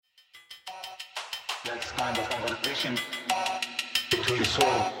That's kind of conversation between the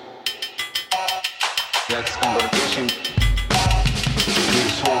soul. That's conversation between the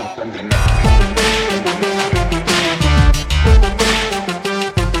soul and the mind.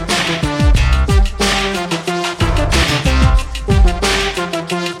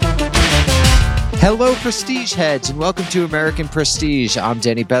 Hello, Prestige Heads, and welcome to American Prestige. I'm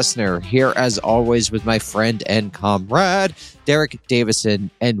Danny Bessner, here as always with my friend and comrade, Derek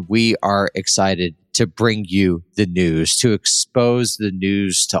Davison, and we are excited to bring you the news, to expose the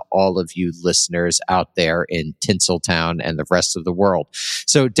news to all of you listeners out there in Tinseltown and the rest of the world.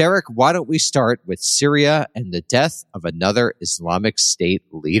 So, Derek, why don't we start with Syria and the death of another Islamic State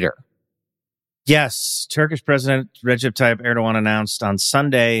leader? Yes, Turkish President Recep Tayyip Erdogan announced on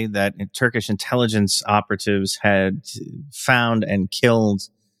Sunday that Turkish intelligence operatives had found and killed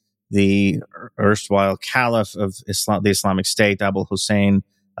the erstwhile caliph of Islam, the Islamic State, Abu Hussein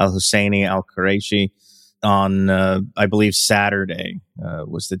al-Husseini al-Qurayshi, on, I believe, Saturday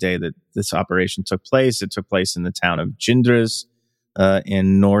was the day that this operation took place. It took place in the town of Cindriz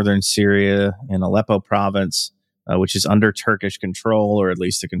in northern Syria, in Aleppo province, which is under Turkish control, or at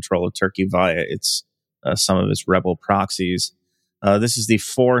least the control of Turkey via some of its rebel proxies. This is the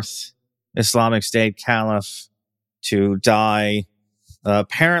fourth Islamic State caliph to die,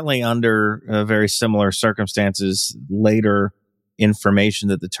 apparently under very similar circumstances. Later information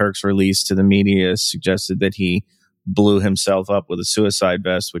that the Turks released to the media suggested that he blew himself up with a suicide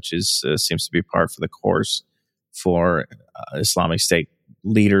vest, which seems to be par for the course for Islamic State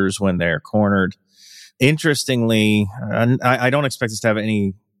leaders when they're cornered. Interestingly, I don't expect this to have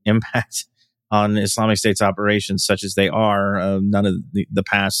any impact on Islamic State's operations such as they are. None of the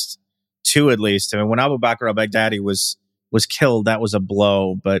past two, at least. I mean, when Abu Bakr al-Baghdadi was killed, that was a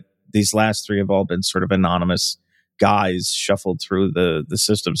blow. But these last three have all been sort of anonymous guys shuffled through the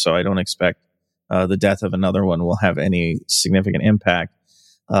system. So I don't expect the death of another one will have any significant impact.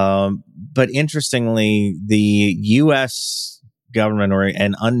 But interestingly, the U.S. government, or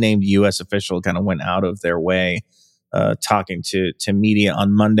an unnamed U.S. official, kind of went out of their way talking to media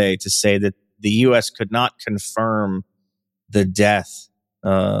on Monday to say that the U.S. could not confirm the death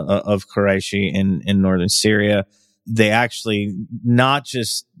of Qurayshi in northern Syria. They actually not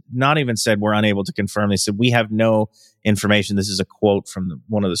even said we're unable to confirm. They said we have no information. This is a quote from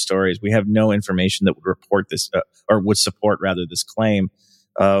one of the stories. We have no information that would report this or would support rather this claim,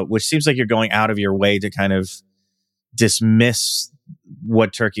 which seems like you're going out of your way to kind of dismiss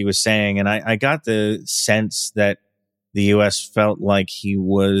what Turkey was saying. And I got the sense that the U.S. felt like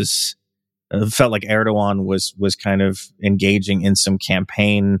Erdogan was kind of engaging in some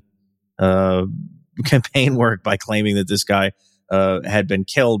campaign work by claiming that this guy had been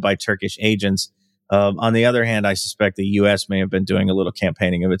killed by Turkish agents. On the other hand, I suspect the U.S. may have been doing a little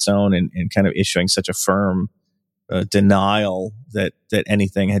campaigning of its own and kind of issuing such a firm denial that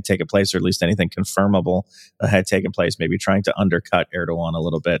anything had taken place, or at least anything confirmable had taken place, maybe trying to undercut Erdogan a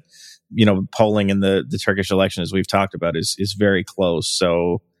little bit. You know, polling in the Turkish election, as we've talked about, is very close.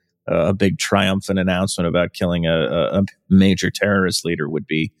 So a big triumphant announcement about killing a major terrorist leader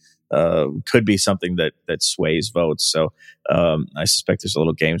could be something that sways votes. So I suspect there's a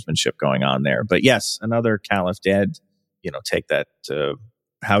little gamesmanship going on there. But yes, another caliph dead. You know, take that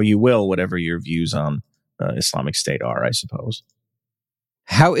how you will, whatever your views on Islamic State are, I suppose.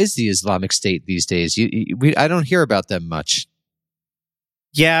 How is the Islamic State these days? I don't hear about them much.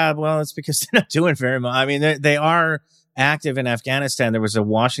 Yeah, well, it's because they're not doing very much. I mean, they are active in Afghanistan. There was a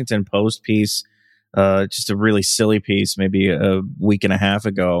Washington Post piece, just a really silly piece, maybe a week and a half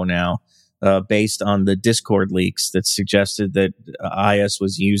ago now, based on the Discord leaks that suggested that IS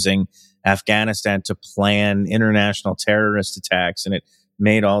was using Afghanistan to plan international terrorist attacks. And it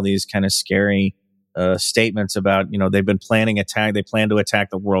made all these kind of scary statements about, you know, they've been planning attack. They plan to attack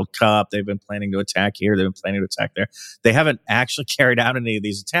the World Cup. They've been planning to attack here. They've been planning to attack there. They haven't actually carried out any of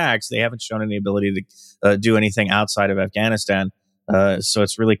these attacks. They haven't shown any ability to do anything outside of Afghanistan. So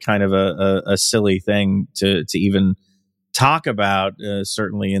it's really kind of a silly thing to even talk about,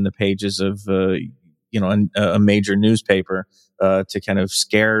 certainly in the pages of, a major newspaper, to kind of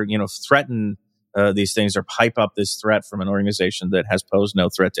scare, threaten these things or pipe up this threat from an organization that has posed no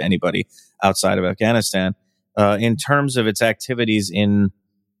threat to anybody outside of Afghanistan. In terms of its activities in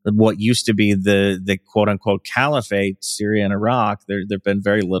what used to be the quote unquote caliphate, Syria and Iraq, there've been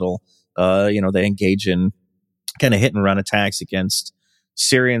very little. They engage in kind of hit and run attacks against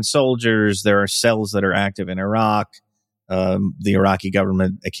Syrian soldiers. There are cells that are active in Iraq. The Iraqi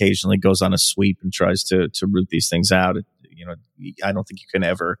government occasionally goes on a sweep and tries to root these things out. I don't think you can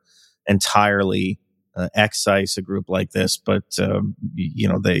ever entirely excise a group like this, but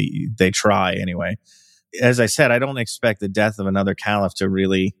they try anyway. As I said, I don't expect the death of another caliph to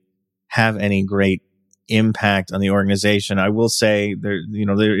really have any great impact on the organization. I will say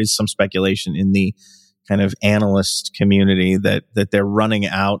there is some speculation in the kind of analyst community that they're running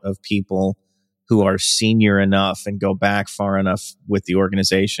out of people who are senior enough and go back far enough with the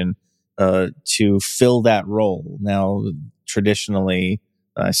organization to fill that role. Now, traditionally,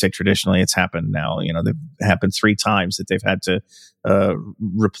 it's happened now. They've happened 3 times that they've had to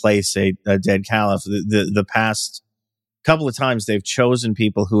replace a dead caliph. The past couple of times they've chosen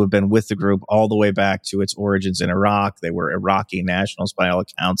people who have been with the group all the way back to its origins in Iraq. They were Iraqi nationals by all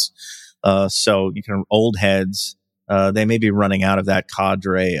accounts. So old heads, they may be running out of that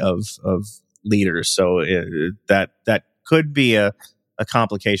cadre of leaders. So that could be a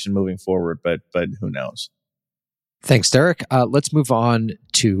complication moving forward, but who knows? Thanks, Derek. Let's move on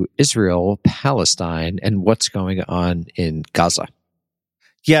to Israel, Palestine, and what's going on in Gaza.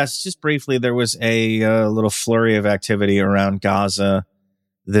 Yes, just briefly, there was a little flurry of activity around Gaza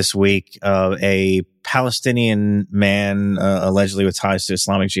this week. A Palestinian man, allegedly with ties to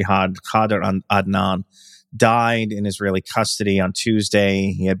Islamic Jihad, Qadr Adnan, died in Israeli custody on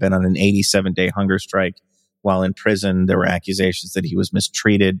Tuesday. He had been on an 87-day hunger strike while in prison. There were accusations that he was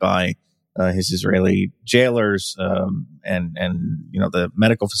mistreated by his Israeli jailers and the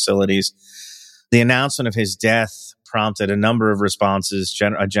medical facilities. The announcement of his death prompted a number of responses,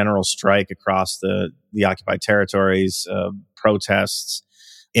 a general strike across the occupied territories, protests.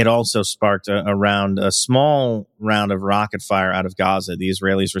 It also sparked a small round of rocket fire out of Gaza. The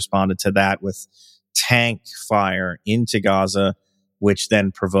Israelis responded to that with tank fire into Gaza, which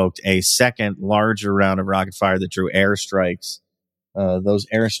then provoked a second larger round of rocket fire that drew airstrikes. Those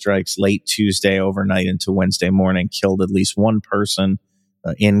airstrikes late Tuesday overnight into Wednesday morning killed at least 1 person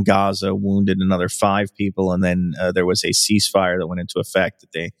in Gaza, wounded another 5 people, and then there was a ceasefire that went into effect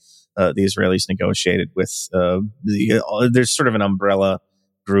that the Israelis negotiated with. There's sort of an umbrella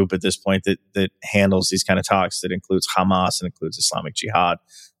group at this point that handles these kind of talks. That includes Hamas and includes Islamic Jihad.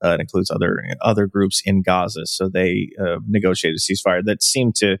 It includes other groups in Gaza. So they negotiated a ceasefire that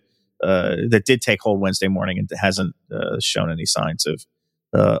seemed to that did take hold Wednesday morning and hasn't shown any signs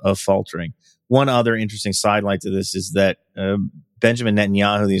of faltering. One other interesting sidelight to this is that Benjamin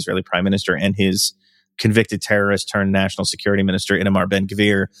Netanyahu, the Israeli prime minister, and his convicted terrorist turned national security minister, Itamar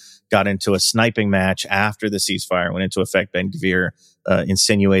Ben-Gvir, got into a sniping match after the ceasefire went into effect. Ben-Gvir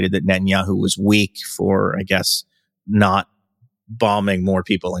insinuated that Netanyahu was weak for, I guess, not bombing more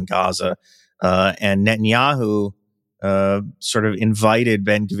people in Gaza. And Netanyahu sort of invited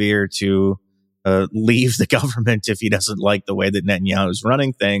Ben-Gvir to leave the government if he doesn't like the way that Netanyahu is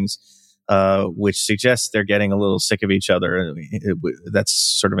running things. Which suggests they're getting a little sick of each other. That's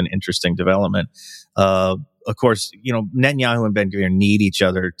sort of an interesting development. Of course, Netanyahu and Ben-Gvir need each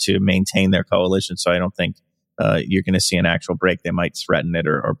other to maintain their coalition, so I don't think you're going to see an actual break. They might threaten it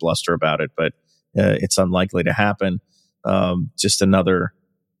or bluster about it, but it's unlikely to happen. Just another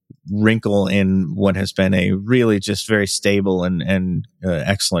wrinkle in what has been a really just very stable and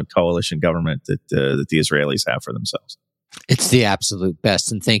excellent coalition government that the Israelis have for themselves. It's the absolute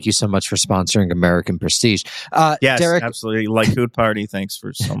best, and thank you so much for sponsoring American Prestige. Yes, Derek, absolutely. Likud Party, thanks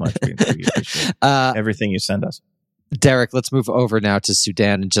for so much. We appreciate everything you send us. Derek, let's move over now to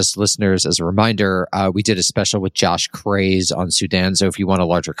Sudan. And just listeners, as a reminder, we did a special with Josh Craze on Sudan. So if you want a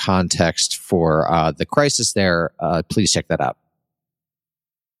larger context for the crisis there, please check that out.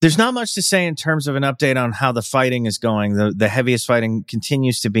 There's not much to say in terms of an update on how the fighting is going. The heaviest fighting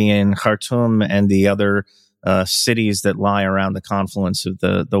continues to be in Khartoum and the other cities that lie around the confluence of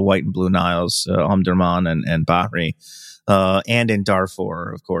the White and Blue Niles, Omdurman and Bahri, and in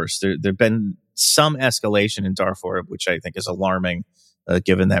Darfur, of course. There've been some escalation in Darfur, which I think is alarming,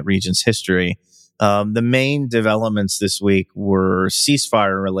 given that region's history. The main developments this week were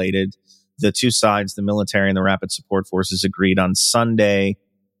ceasefire related. The two sides, the military and the rapid support forces, agreed on Sunday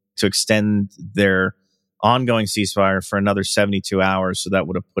to extend their ongoing ceasefire for another 72 hours. So that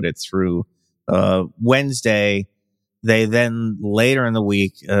would have put it through Wednesday. They then later in the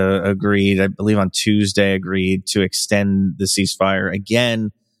week agreed, I believe on Tuesday, agreed to extend the ceasefire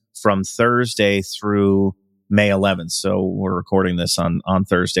again from Thursday through May 11th. So we're recording this on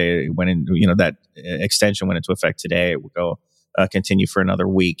Thursday. That extension went into effect today. It will go continue for another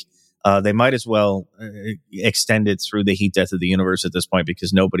week. They might as well extend it through the heat death of the universe at this point,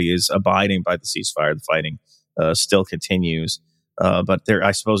 because nobody is abiding by the ceasefire. The fighting still continues. But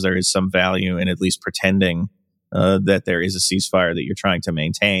I suppose there is some value in at least pretending that there is a ceasefire that you're trying to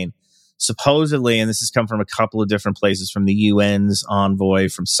maintain. Supposedly, and this has come from a couple of different places, from the UN's envoy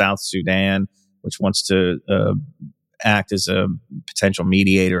from South Sudan, which wants to act as a potential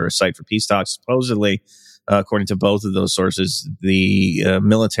mediator or site for peace talks. Supposedly, according to both of those sources, the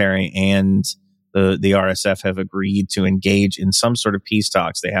military and the RSF have agreed to engage in some sort of peace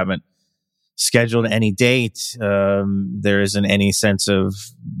talks. They haven't scheduled any date. There isn't any sense of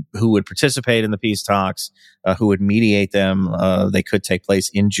who would participate in the peace talks, who would mediate them. They could take place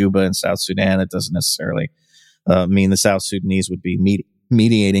in Juba in South Sudan. It doesn't necessarily mean the South Sudanese would be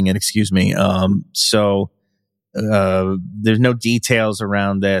mediating it. So there's no details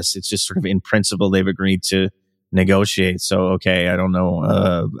around this. It's just sort of in principle they've agreed to negotiate. So, okay, I don't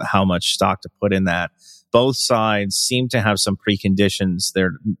know how much stock to put in that. Both sides seem to have some preconditions.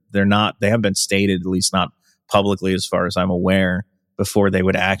 They haven't been stated, at least not publicly as far as I'm aware, before they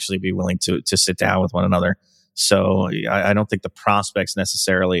would actually be willing to sit down with one another. So I don't think the prospects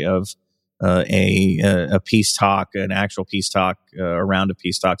necessarily of a peace talk, an actual peace talk, a round of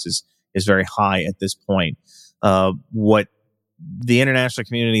peace talks is very high at this point. What the international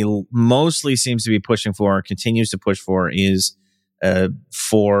community mostly seems to be pushing for, continues to push for, is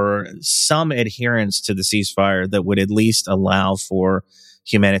for some adherence to the ceasefire that would at least allow for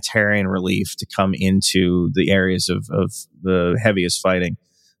humanitarian relief to come into the areas of the heaviest fighting.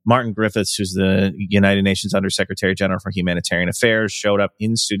 Martin Griffiths, who's the United Nations Undersecretary General for Humanitarian Affairs, showed up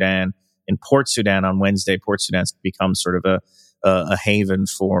in Sudan, in Port Sudan on Wednesday. Port Sudan's become sort of a haven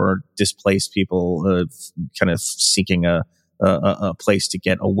for displaced people, kind of seeking a place to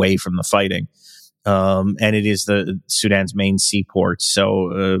get away from the fighting. And it is the Sudan's main seaport.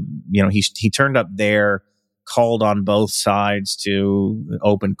 So, he turned up there, called on both sides to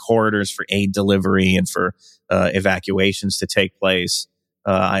open corridors for aid delivery and for evacuations to take place.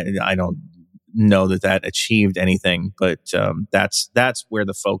 I don't know that achieved anything, but that's where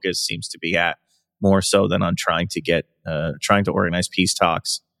the focus seems to be at, more so than on trying to organize peace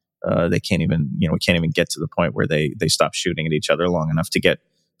talks. We can't even get to the point where they stop shooting at each other long enough to get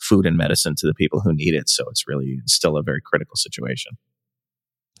food and medicine to the people who need it. So it's really still a very critical situation.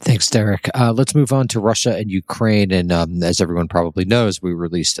 Thanks, Derek. Let's move on to Russia and Ukraine. And as everyone probably knows, we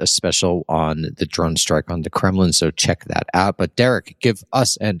released a special on the drone strike on the Kremlin, so check that out. But Derek, give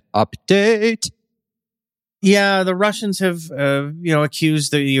us an update. Yeah, the Russians have,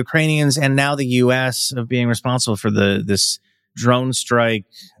 accused the Ukrainians and now the U.S. of being responsible for this drone strike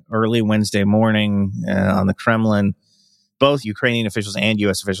early Wednesday morning on the Kremlin. Both Ukrainian officials and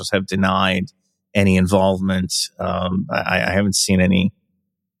U.S. officials have denied any involvement. I haven't seen any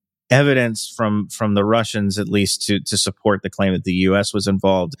evidence from the Russians, at least, to support the claim that the U.S. was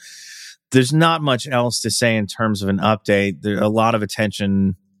involved. There's not much else to say in terms of an update. There's a lot of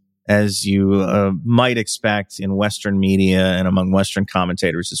attention, as you might expect in Western media and among Western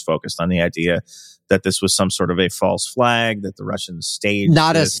commentators, is focused on the idea that this was some sort of a false flag, that the Russians staged.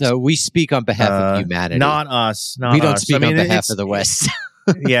 Not us, no. We speak on behalf of humanity. Not us. We don't speak on behalf of the West.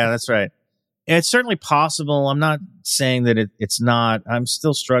 Yeah, that's right. It's certainly possible. I'm not saying that it's not. I'm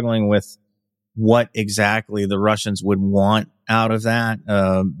still struggling with what exactly the Russians would want out of that.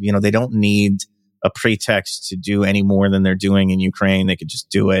 They don't need a pretext to do any more than they're doing in Ukraine. They could just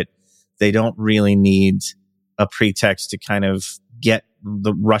do it. They don't really need a pretext to kind of get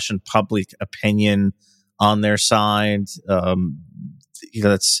the Russian public opinion on their side.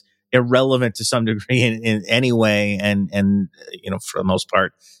 That's irrelevant to some degree in any way. And for the most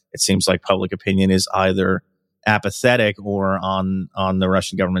part, it seems like public opinion is either apathetic or on the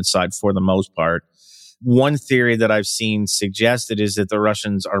Russian government side for the most part. One theory that I've seen suggested is that the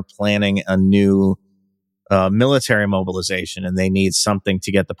Russians are planning a new military mobilization, and they need something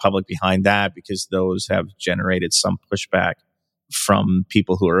to get the public behind that, because those have generated some pushback from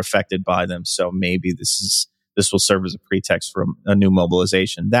people who are affected by them. So maybe this will serve as a pretext for a new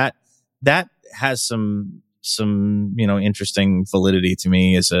mobilization. That has some interesting validity to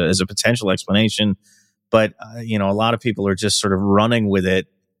me as a potential explanation. But a lot of people are just sort of running with it,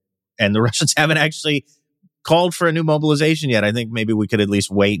 and the Russians haven't actually called for a new mobilization yet. I think maybe we could at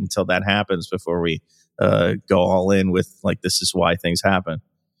least wait until that happens before we go all in with, like, this is why things happen.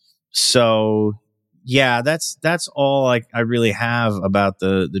 So yeah, that's all I really have about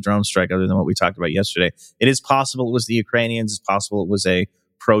the drone strike, other than what we talked about yesterday. It is possible it was the Ukrainians. It's possible it was a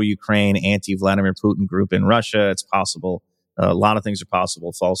pro-Ukraine, anti-Vladimir Putin group in Russia. It's possible. A lot of things are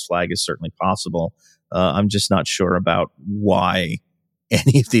possible. False flag is certainly possible. I'm just not sure about why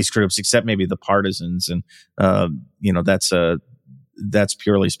any of these groups, except maybe the partisans. And, that's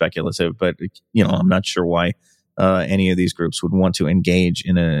purely speculative, but, I'm not sure why any of these groups would want to engage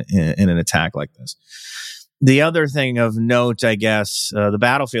in an attack like this. The other thing of note, I guess, the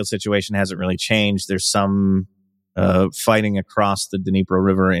battlefield situation hasn't really changed. There's some fighting across the Dnipro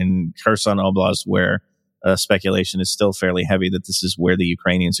River in Kherson Oblast, where speculation is still fairly heavy that this is where the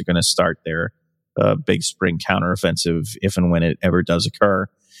Ukrainians are going to start their big spring counteroffensive, if and when it ever does occur.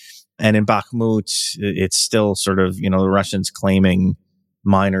 And in Bakhmut, it's still sort of, the Russians claiming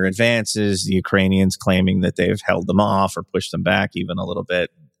minor advances, the Ukrainians claiming that they've held them off or pushed them back even a little bit,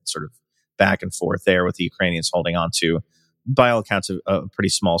 sort of back and forth there, with the Ukrainians holding on to, by all accounts, a pretty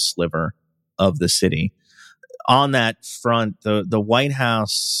small sliver of the city. On that front, the White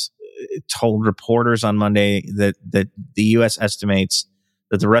House told reporters on Monday that the U.S. estimates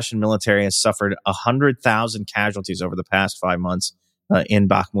that the Russian military has suffered 100,000 casualties over the past 5 months in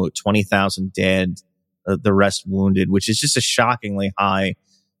Bakhmut, 20,000 dead, the rest wounded, which is just a shockingly high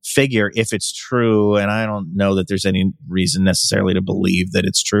figure if it's true. And I don't know that there's any reason necessarily to believe that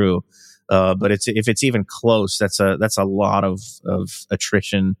it's true. But if it's even close, that's a lot of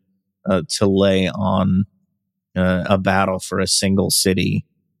attrition to lay on a battle for a single city.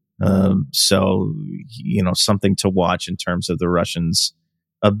 So, something to watch in terms of the Russians'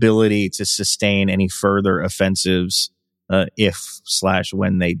 ability to sustain any further offensives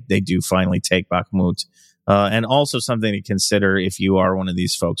if/when they do finally take Bakhmut. And also something to consider if you are one of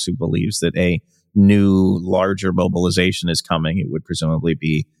these folks who believes that a new, larger mobilization is coming. It would presumably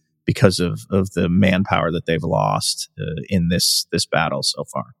be because of the manpower that they've lost in this battle so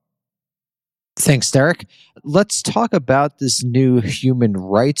far. Thanks, Derek. Let's talk about this new human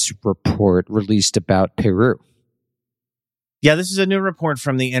rights report released about Peru. Yeah, this is a new report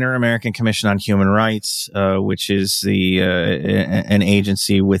from the Inter-American Commission on Human Rights, which is an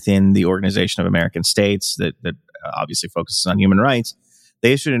agency within the Organization of American States that obviously focuses on human rights.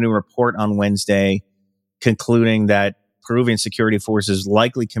 They issued a new report on Wednesday concluding that Peruvian security forces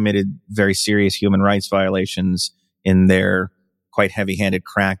likely committed very serious human rights violations in their quite heavy-handed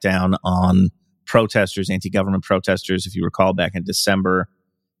crackdown on protesters, anti-government protesters. If you recall, back in December,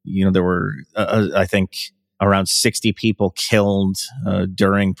 there were, I think, around 60 people killed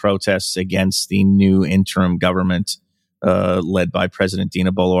during protests against the new interim government led by President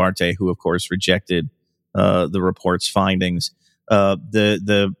Dina Boluarte, who, of course, rejected the report's findings.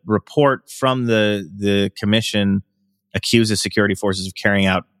 The report from the commission accuses security forces of carrying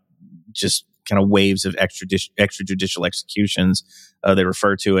out just kind of waves of extrajudicial executions. They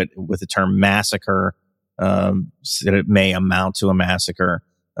refer to it with the term massacre, that it may amount to a massacre.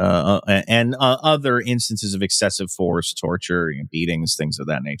 And other instances of excessive force, torture, beatings, things of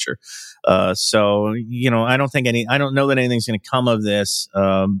that nature. So, I don't know that anything's going to come of this,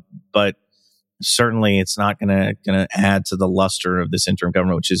 but certainly it's not going to add to the luster of this interim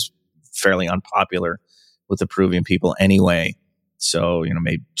government, which is fairly unpopular with the Peruvian people anyway. So,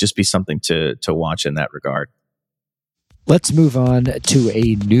 may just be something to watch in that regard. Let's move on to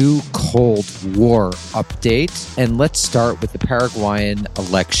a new Cold War update, and let's start with the Paraguayan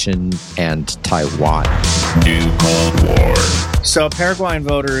election and Taiwan. New Cold War. So Paraguayan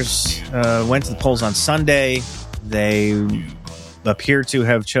voters went to the polls on Sunday. They appear to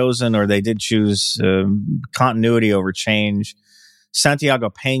have chosen, or they did choose, continuity over change. Santiago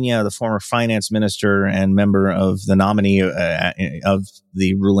Peña, the former finance minister and member of the nominee of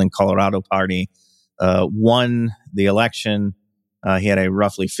the ruling Colorado Party, won the election. He had a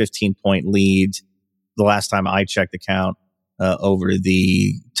roughly 15-point lead the last time I checked the count over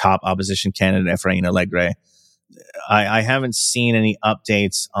the top opposition candidate, Efrain Alegre. I haven't seen any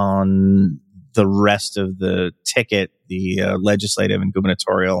updates on the rest of the ticket, the legislative and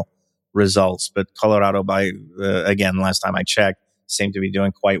gubernatorial results, but Colorado, again, last time I checked, seemed to be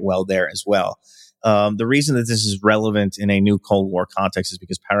doing quite well there as well. The reason that this is relevant in a new Cold War context is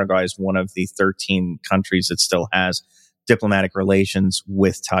because Paraguay is one of the 13 countries that still has diplomatic relations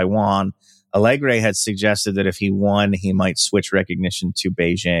with Taiwan. Alegre had suggested that if he won, he might switch recognition to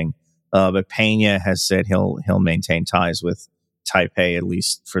Beijing. But Peña has said he'll maintain ties with Taipei, at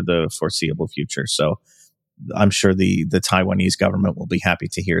least for the foreseeable future. So I'm sure the Taiwanese government will be happy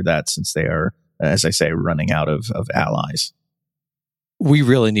to hear that, since they are, as I say, running out of allies. We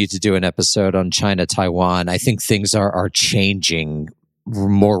really need to do an episode on China-Taiwan. I think things are changing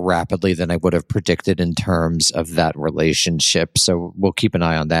more rapidly than I would have predicted in terms of that relationship. So we'll keep an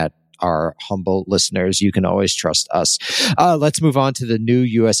eye on that. Our humble listeners, you can always trust us. Let's move on to the new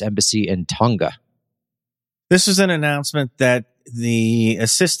U.S. Embassy in Tonga. This is an announcement that the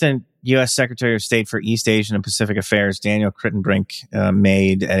Assistant U.S. Secretary of State for East Asian and Pacific Affairs, Daniel Crittenbrink,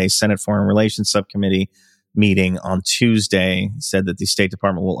 made at a Senate Foreign Relations Subcommittee meeting on Tuesday. He said that the State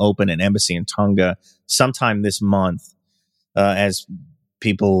Department will open an embassy in Tonga sometime this month. As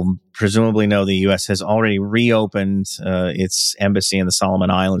people presumably know, the U.S. has already reopened its embassy in the Solomon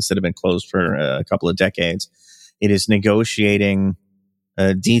Islands that have been closed for a couple of decades. It is negotiating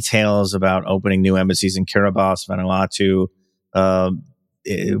details about opening new embassies in Kiribati, Vanuatu.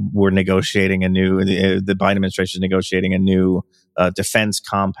 We're negotiating the Biden administration is negotiating a new defense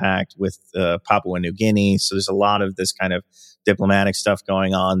compact with Papua New Guinea. So there's a lot of this kind of diplomatic stuff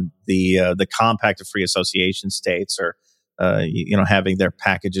going on. The Compact of Free Association States are, having their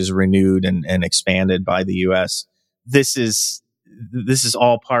packages renewed and expanded by the U.S. This is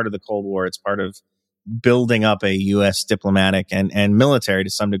all part of the Cold War. It's part of building up a U.S. diplomatic and military, to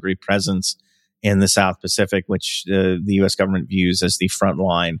some degree, presence in the South Pacific, which the U.S. government views as the front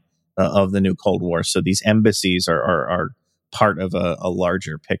line of the new Cold War. So these embassies are part of a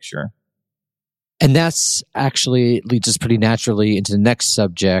larger picture. And that's actually leads us pretty naturally into the next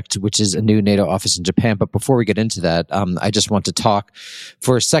subject, which is a new NATO office in Japan. But before we get into that, I just want to talk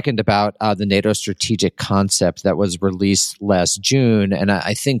for a second about the NATO strategic concept that was released last June. And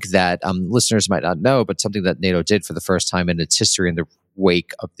I think that listeners might not know, but something that NATO did for the first time in its history in the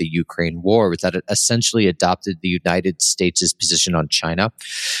wake of the Ukraine war was that it essentially adopted the United States' position on China,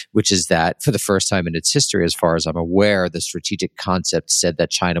 which is that for the first time in its history, as far as I'm aware, the strategic concept said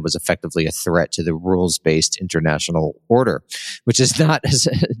that China was effectively a threat to the rules-based international order, which is not as,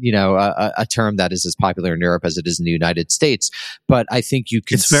 a term that is as popular in Europe as it is in the United States. But I think you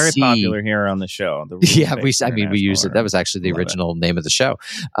can see... It's very popular here on the show. Yeah, we use it. That was actually the original name of the show.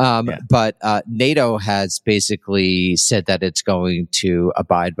 But NATO has basically said that it's going to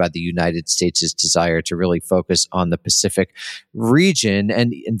abide by the United States' desire to really focus on the Pacific region.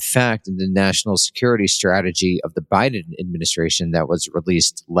 And in fact, in the national security strategy of the Biden administration that was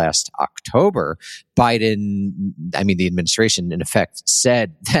released last October, the administration, in effect,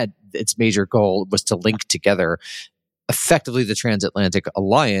 said that its major goal was to link together effectively the transatlantic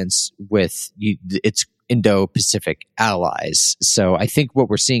alliance with its Indo-Pacific allies. So I think what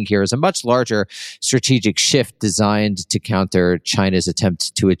we're seeing here is a much larger strategic shift designed to counter China's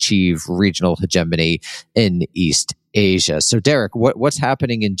attempt to achieve regional hegemony in East Asia. So Derek, what's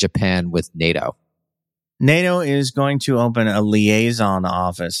happening in Japan with NATO? NATO is going to open a liaison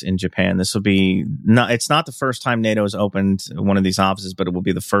office in Japan. This will be it's not the first time NATO has opened one of these offices, but it will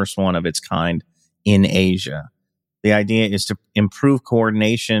be the first one of its kind in Asia. The idea is to improve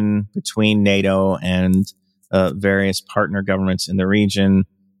coordination between NATO and various partner governments in the region,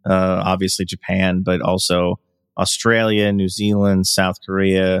 obviously Japan, but also Australia, New Zealand, South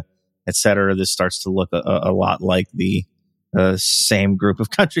Korea, etc. This starts to look a lot like the same group of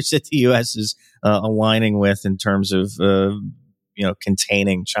countries that the U.S. is aligning with in terms of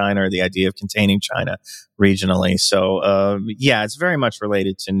containing China, or the idea of containing China regionally. So it's very much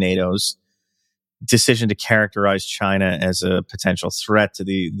related to NATO's decision to characterize China as a potential threat to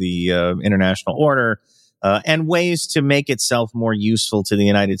the international order, and ways to make itself more useful to the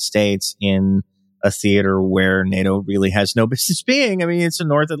United States in a theater where NATO really has no business being. I mean, it's a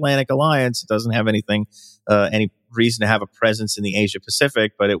North Atlantic alliance. It doesn't have any reason to have a presence in the Asia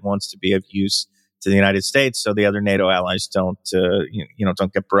Pacific, but it wants to be of use to the United States, so the other NATO allies don't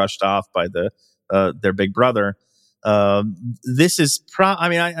get brushed off by their big brother. This is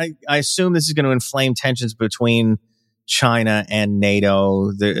I assume this is going to inflame tensions between China and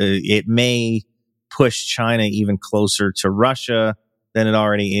NATO. It may push China even closer to Russia than it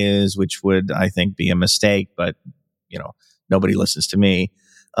already is, which would, I think, be a mistake, but nobody listens to me.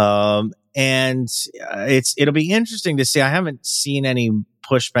 And it'll be interesting to see. I haven't seen any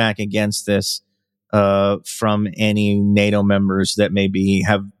pushback against this from any NATO members that maybe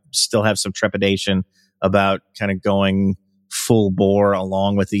still have some trepidation about kind of going full bore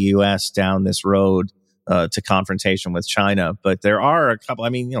along with the U.S. down this road to confrontation with China. But there are a couple.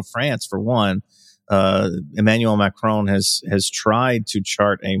 France, for one, Emmanuel Macron has tried to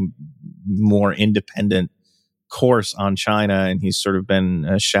chart a more independent course on China, and he's sort of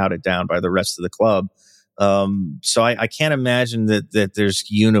been shouted down by the rest of the club. So I can't imagine that there's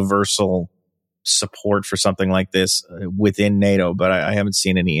universal support for something like this within NATO, but I haven't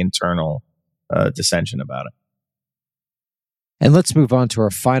seen any internal dissension about it. And let's move on to our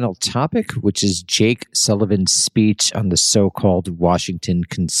final topic, which is Jake Sullivan's speech on the so-called Washington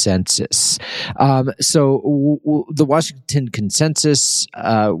Consensus. The Washington Consensus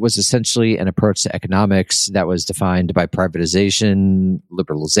was essentially an approach to economics that was defined by privatization,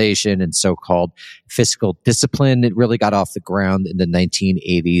 liberalization, and so-called fiscal discipline. It really got off the ground in the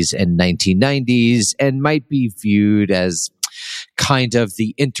 1980s and 1990s and might be viewed as kind of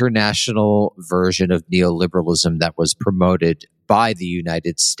the international version of neoliberalism that was promoted by the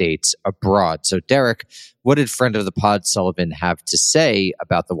United States abroad. So, Derek, what did friend of the pod Sullivan have to say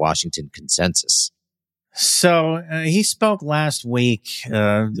about the Washington Consensus? So he spoke last week.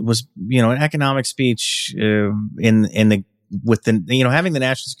 It was an economic speech in the with the having the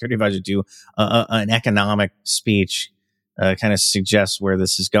national security advisor do an economic speech kind of suggests where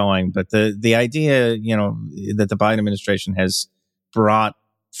this is going. But the idea that the Biden administration has brought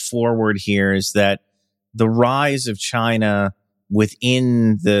forward here is that the rise of China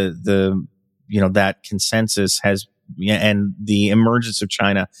within the that consensus has, and the emergence of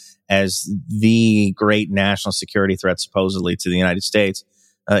China as the great national security threat supposedly to the United States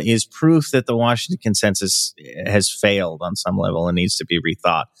is proof that the Washington consensus has failed on some level and needs to be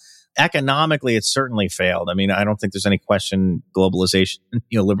rethought. Economically, it's certainly failed. I mean, I don't think there's any question globalization,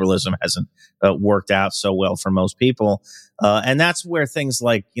 neoliberalism hasn't worked out so well for most people. And that's where things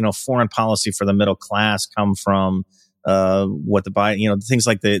like, foreign policy for the middle class come from. What the Biden, things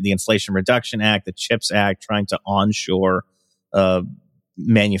like the Inflation Reduction Act, the CHIPS Act, trying to onshore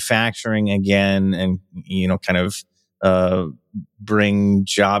manufacturing again and, kind of bring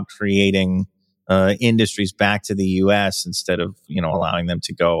job creating industries back to the U.S. instead of, allowing them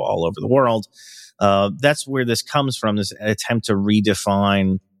to go all over the world. That's where this comes from, this attempt to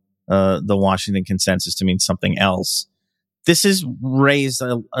redefine the Washington consensus to mean something else. This has raised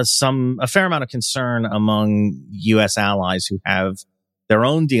a fair amount of concern among U.S. allies who have their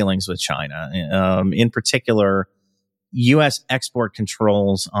own dealings with China. In particular, U.S. export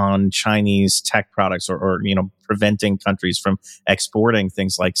controls on Chinese tech products or preventing countries from exporting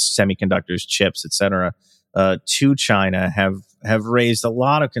things like semiconductors, chips, et cetera, to China have raised a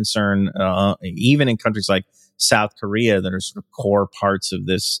lot of concern, even in countries like South Korea that are sort of core parts of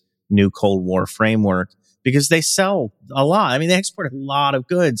this new Cold War framework, because they sell a lot. I mean, they export a lot of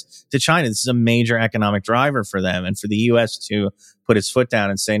goods to China. This is a major economic driver for them. And for the U.S. to put its foot down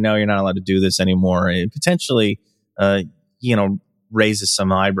and say, no, you're not allowed to do this anymore, it potentially raises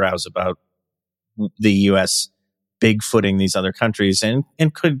some eyebrows about the U.S. bigfooting these other countries and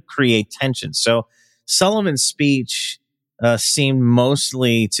could create tension. So Sullivan's speech seemed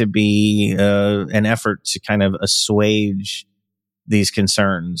mostly to be an effort to kind of assuage these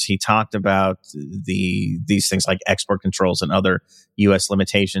concerns. He talked about these things like export controls and other U.S.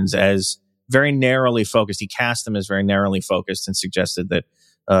 limitations as very narrowly focused. He cast them as very narrowly focused and suggested that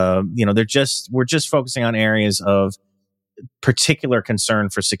we're just focusing on areas of particular concern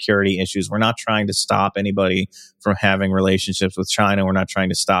for security issues. We're not trying to stop anybody from having relationships with China. We're not trying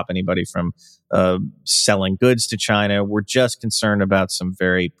to stop anybody from selling goods to China. We're just concerned about some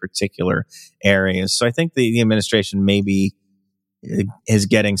very particular areas. So I think the administration maybe is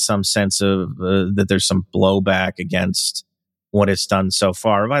getting some sense of that there's some blowback against what it's done so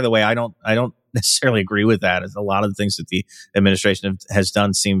far. By the way, I don't necessarily agree with that. A lot of the things that the administration has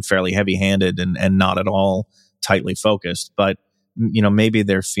done seem fairly heavy-handed and not at all tightly focused. But maybe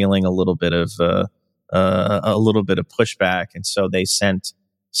they're feeling a little bit of pushback, and so they sent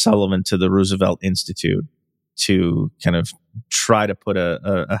Sullivan to the Roosevelt Institute to kind of try to put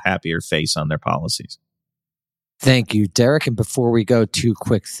a happier face on their policies. Thank you, Derek. And before we go, two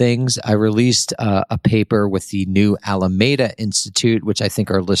quick things. I released a paper with the new Alameda Institute, which I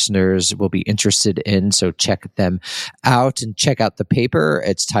think our listeners will be interested in. So check them out and check out the paper.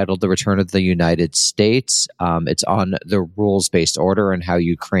 It's titled The Return of the United States. It's on the rules-based order and how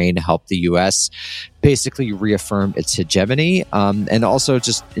Ukraine helped the U.S. basically reaffirm its hegemony. And also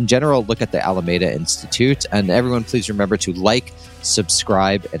just in general, look at the Alameda Institute. And everyone, please remember to like,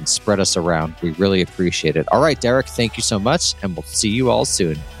 subscribe, and spread us around. We really appreciate it. All right, Derek, thank you so much, and we'll see you all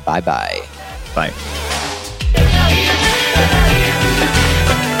soon. Bye-bye. Bye.